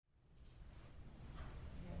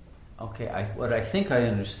Okay, what I think I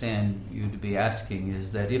understand you to be asking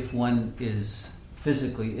is that if one is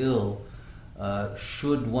physically ill,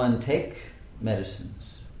 should one take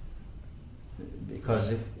medicines?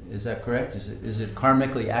 Because is that correct? Is it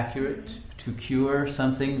karmically accurate to cure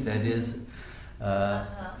something that is a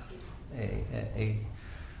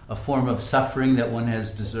form of suffering that one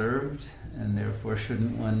has deserved, and therefore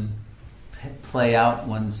shouldn't one play out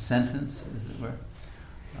one's sentence, as it were?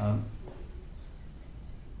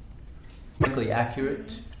 Karmically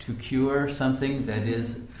accurate to cure something that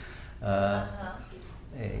is a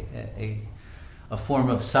form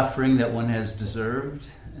of suffering that one has deserved,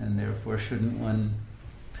 and therefore shouldn't one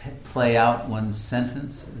play out one's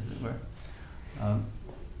sentence, as it were?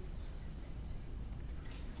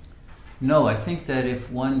 No, I think that if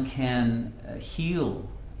one can heal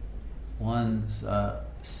one's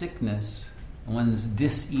sickness, one's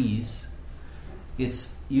dis-ease,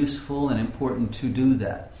 it's useful and important to do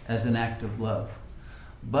that as an act of love.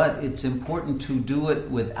 But it's important to do it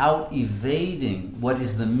without evading what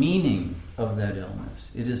is the meaning of that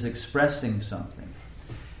illness. It is expressing something.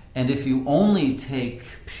 And if you only take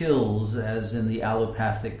pills, as in the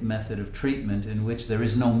allopathic method of treatment, in which there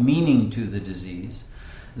is no meaning to the disease,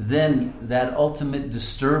 then that ultimate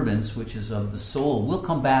disturbance, which is of the soul, will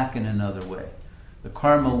come back in another way. The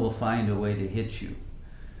karma will find a way to hit you.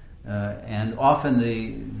 And often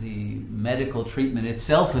the medical treatment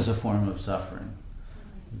itself is a form of suffering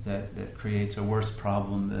that creates a worse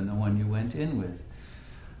problem than the one you went in with.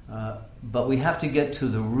 But we have to get to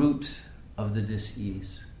the root of the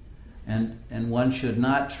dis-ease. And one should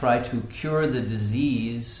not try to cure the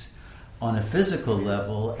disease on a physical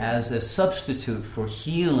level as a substitute for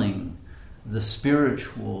healing the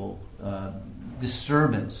spiritual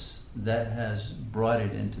disturbance that has brought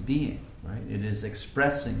it into being. Right? It is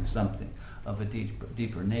expressing something of a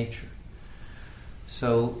deeper nature.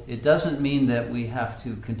 So it doesn't mean that we have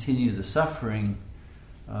to continue the suffering,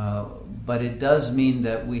 but it does mean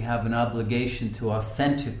that we have an obligation to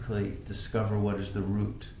authentically discover what is the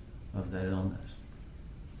root of that illness.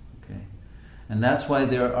 Okay? And that's why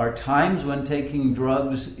there are times when taking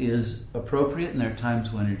drugs is appropriate and there are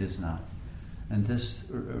times when it is not. And this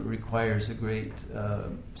requires a great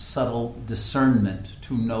subtle discernment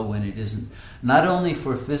to know when it isn't. Not only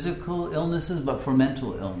for physical illnesses, but for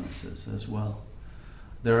mental illnesses as well.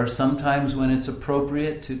 There are some times when it's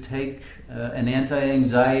appropriate to take an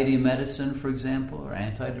anti-anxiety medicine, for example, or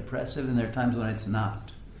antidepressive, and there are times when it's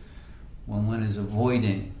not. When one is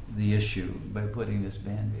avoiding the issue by putting this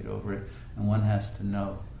Band-Aid over it, and one has to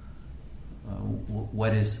know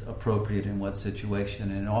what is appropriate in what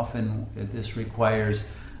situation. And often this requires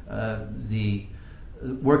the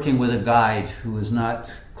working with a guide who is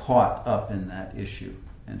not caught up in that issue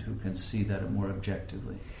and who can see that more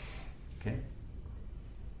objectively.